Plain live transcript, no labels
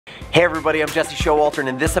Hey everybody, I'm Jesse Showalter, and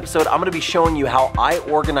in this episode I'm going to be showing you how I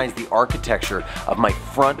organize the architecture of my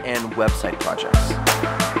front-end website projects.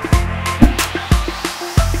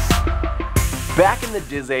 Back in the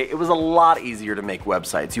day, it was a lot easier to make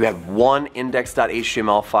websites. You had one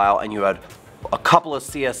index.html file and you had a couple of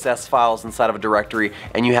CSS files inside of a directory,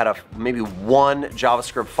 and you had maybe one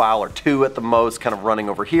JavaScript file or two at the most kind of running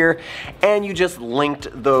over here, and you just linked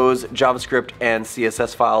those JavaScript and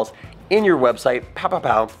CSS files in your website, pow, pow,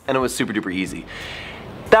 pow, and it was super duper easy.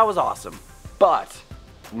 That was awesome, but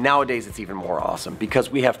nowadays it's even more awesome because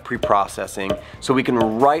we have pre-processing, so we can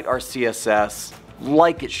write our CSS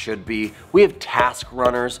like it should be. We have task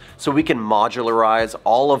runners, so we can modularize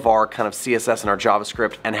all of our kind of CSS and our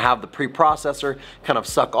JavaScript and have the preprocessor kind of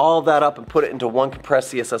suck all of that up and put it into one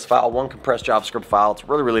compressed CSS file, one compressed JavaScript file. It's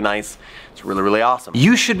really, really nice. It's really, really awesome.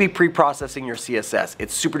 You should be pre-processing your CSS.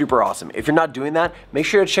 It's super duper awesome. If you're not doing that, make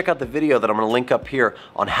sure to check out the video that I'm gonna link up here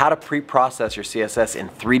on how to pre-process your CSS in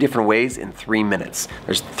 3 different ways in 3 minutes.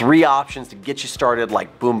 There's 3 options to get you started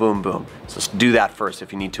like boom, boom, boom. So let's do that first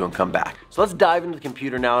if you need to and come back. So let's dive into the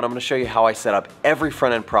computer now, and I'm going to show you how I set up every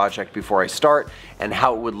front-end project before I start and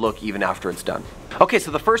how it would look even after it's done. Okay,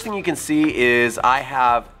 so the first thing you can see is I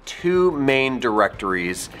have 2 main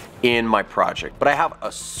directories in my project, but I have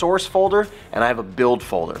a source folder and I have a build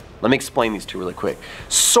folder. Let me explain these 2 really quick.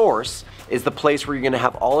 Source is the place where you're going to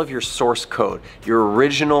have all of your source code, your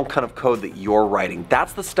original kind of code that you're writing.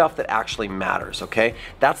 That's the stuff that actually matters, okay?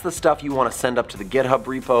 That's the stuff you want to send up to the GitHub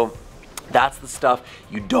repo. That's the stuff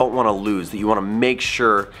you don't want to lose, that you want to make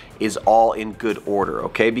sure is all in good order,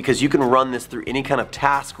 okay? Because you can run this through any kind of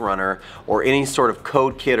task runner or any sort of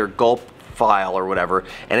Codekit or gulp file or whatever,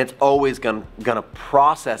 and it's always gonna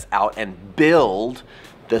process out and build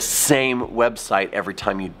the same website every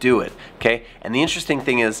time you do it, okay? And the interesting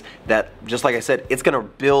thing is that, just like I said, it's gonna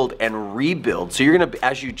build and rebuild. So you're gonna,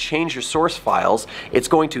 as you change your source files, it's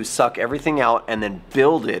going to suck everything out and then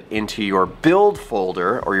build it into your build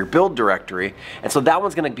folder or your build directory. And so that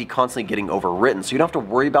one's gonna be constantly getting overwritten. So you don't have to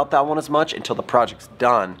worry about that one as much until the project's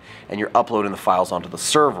done and you're uploading the files onto the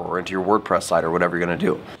server or into your WordPress site or whatever you're gonna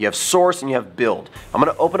do. You have source and you have build. I'm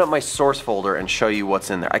gonna open up my source folder and show you what's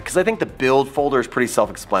in there, because I think the build folder is pretty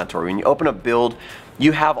self-explanatory. When you open up build,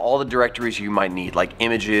 you have all the directories you might need, like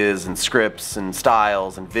images and scripts and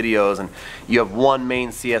styles and videos, and you have one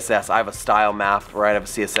main CSS. I have a style map, right? I have a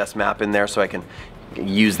CSS map in there, so I can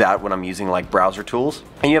use that when I'm using like browser tools.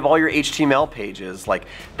 And you have all your HTML pages. Like,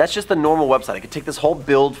 that's just the normal website. I could take this whole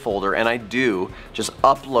build folder, and I do just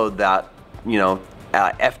upload that, you know,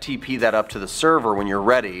 FTP that up to the server when you're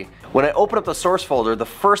ready. When I open up the source folder, the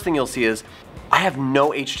first thing you'll see is I have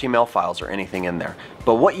no HTML files or anything in there.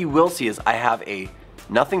 But what you will see is I have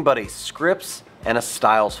nothing but a scripts and a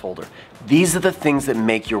styles folder. These are the things that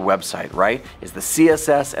make your website, right? Is the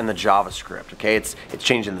CSS and the JavaScript, okay? It's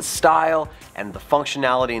changing the style and the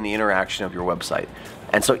functionality and the interaction of your website.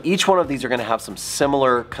 And so each one of these are gonna have some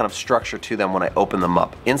similar kind of structure to them when I open them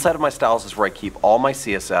up. Inside of my styles is where I keep all my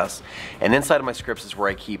CSS, and inside of my scripts is where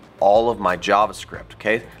I keep all of my JavaScript,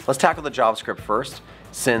 okay? Let's tackle the JavaScript first,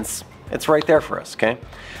 since it's right there for us, okay?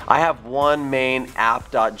 I have one main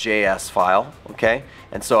app.js file, okay?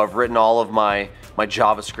 And so I've written all of my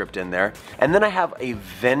JavaScript in there. And then I have a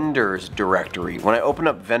vendors directory. When I open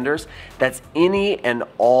up vendors, that's any and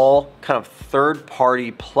all kind of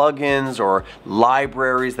third-party plugins or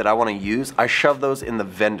libraries that I want to use. I shove those in the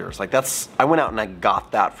vendors. Like, I went out and I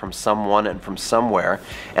got that from someone and from somewhere,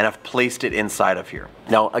 and I've placed it inside of here.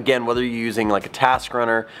 Now, again, whether you're using like a task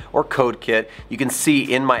runner or Codekit, you can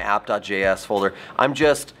see in my app.js folder, I'm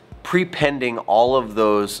just prepending all of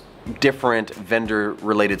those different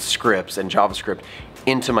vendor-related scripts and JavaScript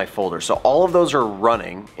into my folder. So all of those are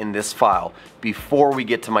running in this file before we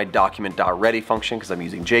get to my document.ready function, because I'm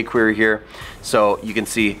using jQuery here. So you can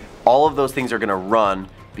see all of those things are gonna run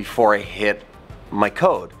before I hit my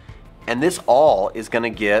code. And this all is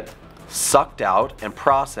gonna get sucked out and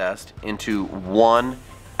processed into one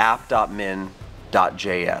app.min.js,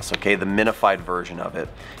 okay, the minified version of it.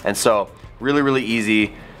 And so really, really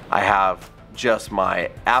easy. I have just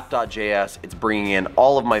my app.js, it's bringing in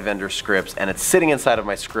all of my vendor scripts, and it's sitting inside of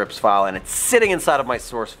my scripts file, and it's sitting inside of my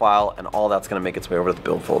source file, and all that's gonna make its way over to the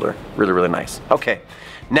build folder. Really, really nice. Okay,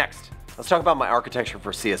 next, let's talk about my architecture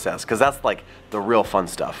for CSS, because that's like the real fun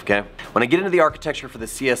stuff, okay? When I get into the architecture for the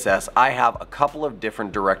CSS, I have a couple of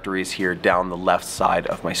different directories here down the left side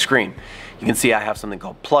of my screen. You can see I have something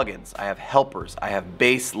called plugins, I have helpers, I have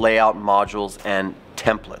base layout modules and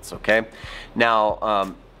templates, okay?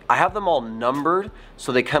 Now, I have them all numbered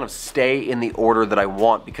so they kind of stay in the order that I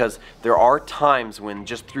want, because there are times when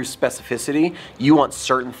just through specificity, you want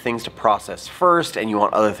certain things to process first and you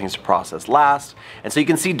want other things to process last. And so you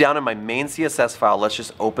can see down in my main CSS file, let's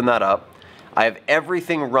just open that up. I have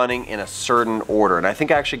everything running in a certain order, and I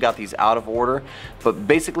think I actually got these out of order, but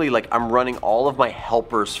basically like I'm running all of my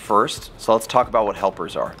helpers first. So let's talk about what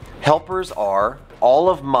helpers are. Helpers are all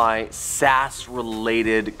of my SASS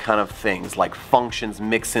related kind of things like functions,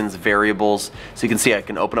 mixins, variables. So you can see I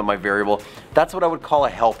can open up my variable. That's what I would call a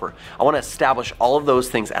helper. I want to establish all of those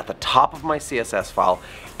things at the top of my CSS file,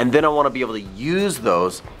 and then I want to be able to use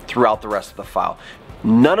those throughout the rest of the file.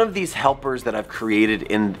 None of these helpers that I've created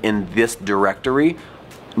in this directory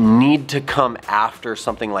need to come after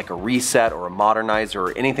something like a reset or a modernizer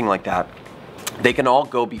or anything like that. They can all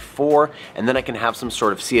go before, and then I can have some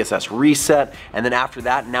sort of CSS reset, and then after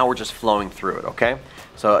that, now we're just flowing through it, okay?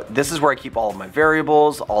 So this is where I keep all of my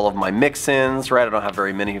variables, all of my mix-ins, right? I don't have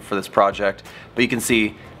very many for this project, but you can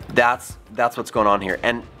see that's what's going on here.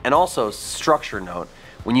 And also, structure note,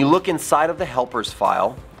 when you look inside of the helpers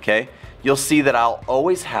file, okay, you'll see that I'll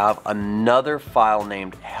always have another file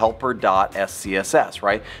named helper.scss,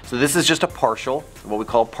 right? So this is just a partial, what we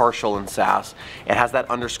call a partial in SASS. It has that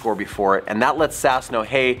underscore before it, and that lets SASS know,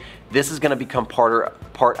 hey, this is gonna become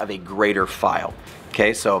part of a greater file.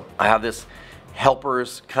 Okay, so I have this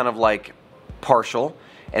helpers kind of like partial,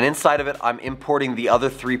 and inside of it, I'm importing the other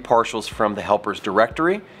 3 partials from the helpers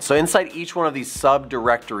directory. So inside each one of these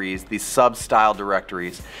sub-directories, these sub-style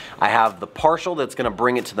directories, I have the partial that's gonna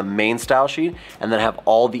bring it to the main style sheet, and then I have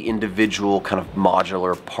all the individual kind of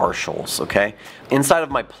modular partials, okay? Inside of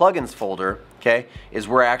my plugins folder, okay, is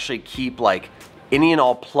where I actually keep like any and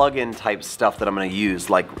all plugin type stuff that I'm gonna use.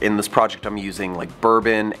 Like in this project, I'm using like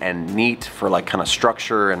Bourbon and Neat for like kind of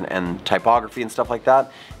structure and typography and stuff like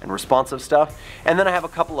that, and responsive stuff. And then I have a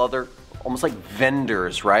couple other almost like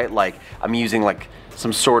vendors, right? Like I'm using like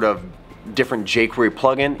some sort of different jQuery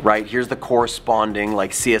plugin, right? Here's the corresponding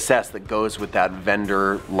like CSS that goes with that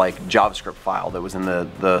vendor like JavaScript file that was in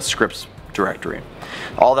the scripts directory.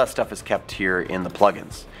 All that stuff is kept here in the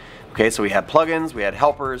plugins. Okay, so we had plugins, we had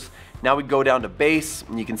helpers. Now we go down to base,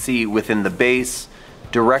 and you can see within the base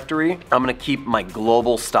directory, I'm gonna keep my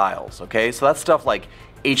global styles, okay? So that's stuff like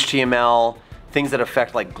HTML, things that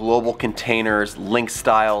affect like global containers, link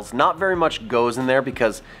styles. Not very much goes in there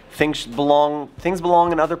because things belong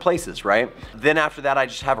in other places, right? Then after that, I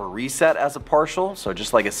just have a reset as a partial, so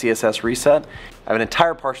just like a CSS reset. I have an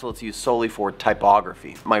entire partial that's used solely for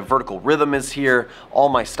typography. My vertical rhythm is here, all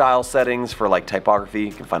my style settings for like typography,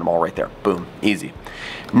 you can find them all right there. Boom, easy.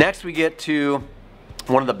 Next we get to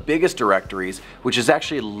one of the biggest directories, which is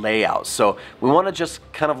actually layout. So we want to just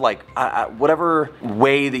kind of like whatever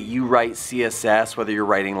way that you write CSS, whether you're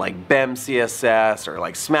writing like BEM CSS or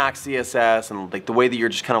like Smack CSS, and like the way that you're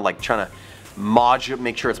just kind of like trying to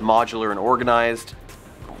make sure it's modular and organized,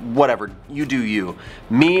 whatever, you do you.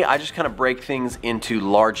 Me, I just kind of break things into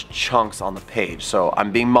large chunks on the page. So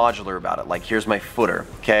I'm being modular about it. Like here's my footer,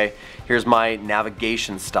 okay? Here's my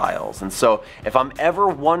navigation styles. And so if I'm ever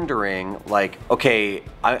wondering like, okay,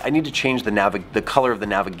 I need to change the color of the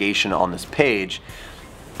navigation on this page,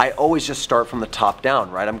 I always just start from the top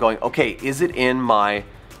down, right? I'm going, okay, is it in my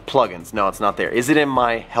plugins? No, it's not there. Is it in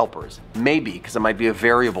my helpers? Maybe, because it might be a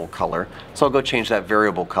variable color. So I'll go change that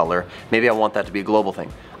variable color. Maybe I want that to be a global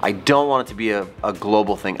thing. I don't want it to be a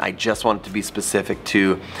global thing. I just want it to be specific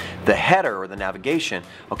to the header or the navigation.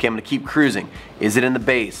 Okay, I'm gonna keep cruising. Is it in the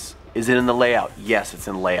base? Is it in the layout? Yes, it's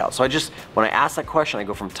in layout. So when I ask that question, I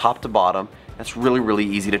go from top to bottom. That's really, really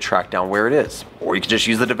easy to track down where it is. Or you can just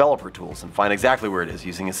use the developer tools and find exactly where it is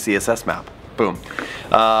using a CSS map. Boom.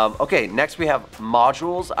 Okay, next we have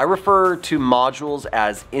modules. I refer to modules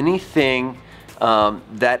as anything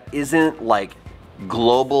that isn't like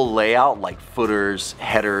global layout, like footers,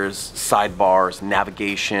 headers, sidebars,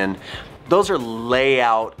 navigation. Those are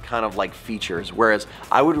layout kind of like features, whereas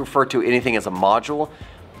I would refer to anything as a module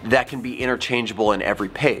that can be interchangeable in every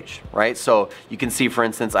page, right? So you can see, for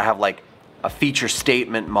instance, I have like a feature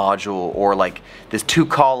statement module, or like this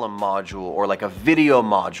 2-column module, or like a video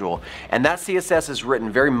module. And that CSS is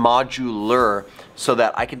written very modular so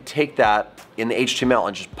that I can take that in the HTML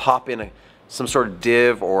and just pop in some sort of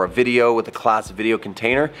div or a video with a class video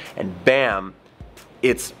container, and bam,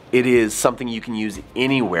 it is something you can use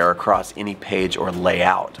anywhere across any page or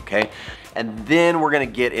layout, okay? And then we're gonna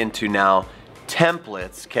get into now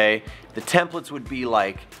templates, okay? The templates would be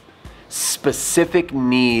like specific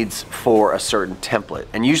needs for a certain template.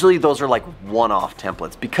 And usually those are like one-off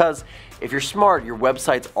templates, because if you're smart, your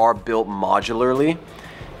websites are built modularly.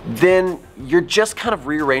 then you're just kind of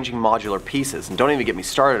rearranging modular pieces. And don't even get me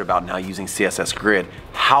started about now using CSS Grid,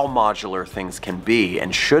 how modular things can be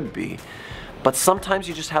and should be. But sometimes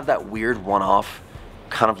you just have that weird one-off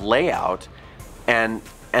kind of layout, and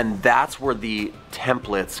that's where the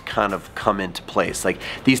templates kind of come into place. Like,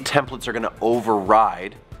 these templates are gonna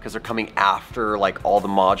override, because they're coming after like all the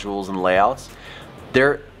modules and layouts.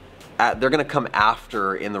 They're gonna come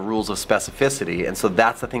after in the rules of specificity, and so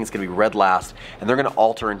that's the thing that's gonna be read last, and they're gonna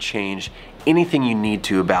alter and change anything you need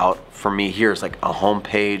to about, for me here, it's like a home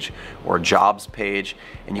page or a jobs page,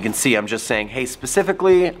 and you can see I'm just saying, hey,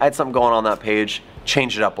 specifically, I had something going on that page,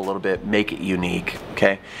 change it up a little bit, make it unique,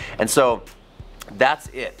 okay? And so that's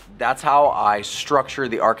it. That's how I structure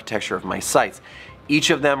the architecture of my sites. Each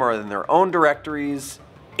of them are in their own directories,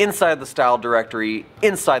 inside the style directory,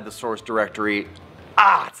 inside the source directory.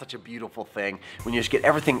 It's such a beautiful thing when you just get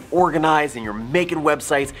everything organized and you're making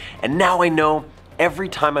websites. And now I know every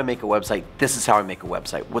time I make a website, this is how I make a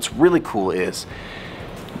website. What's really cool is,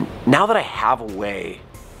 now that I have a way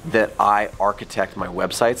that I architect my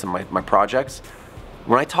websites and my projects,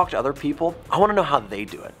 when I talk to other people, I want to know how they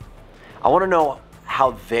do it. I want to know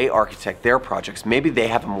how they architect their projects. Maybe they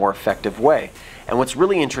have a more effective way. And what's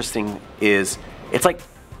really interesting is, it's like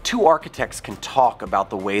two architects can talk about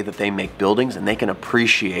the way that they make buildings, and they can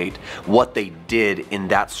appreciate what they did in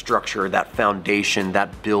that structure, that foundation,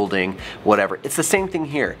 that building, whatever. It's the same thing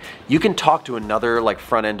here. You can talk to another like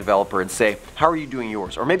front-end developer and say, how are you doing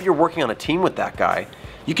yours? Or maybe you're working on a team with that guy.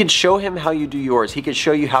 You can show him how you do yours. He can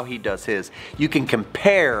show you how he does his. You can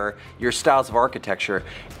compare your styles of architecture,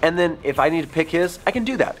 and then if I need to pick his, I can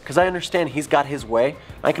do that, because I understand he's got his way.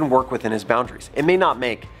 I can work within his boundaries. It may not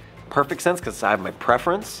make perfect sense because I have my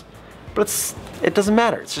preference, but it doesn't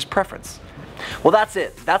matter. It's just preference. Well, that's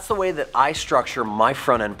it. That's the way that I structure my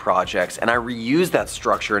front-end projects, and I reuse that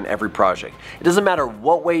structure in every project. It doesn't matter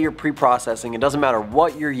what way you're pre-processing. It doesn't matter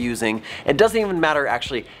what you're using. It doesn't even matter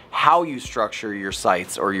actually how you structure your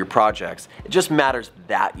sites or your projects. It just matters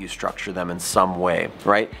that you structure them in some way,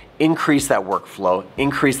 right? Increase that workflow,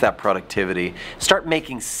 increase that productivity, start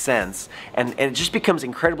making sense, and it just becomes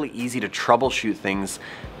incredibly easy to troubleshoot things.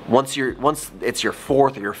 Once it's your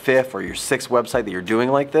fourth or your fifth or your sixth website that you're doing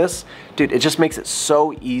like this, dude, it just makes it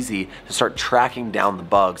so easy to start tracking down the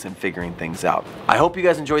bugs and figuring things out. I hope you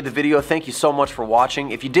guys enjoyed the video. Thank you so much for watching.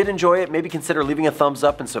 If you did enjoy it, maybe consider leaving a thumbs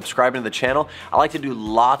up and subscribing to the channel. I like to do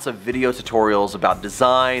lots of video tutorials about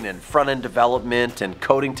design and front-end development and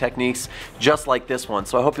coding techniques just like this one,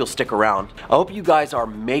 so I hope you'll stick around. I hope you guys are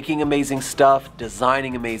making amazing stuff,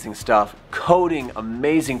 designing amazing stuff, coding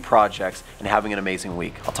amazing projects, and having an amazing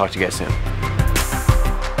week. I'll talk to you guys soon.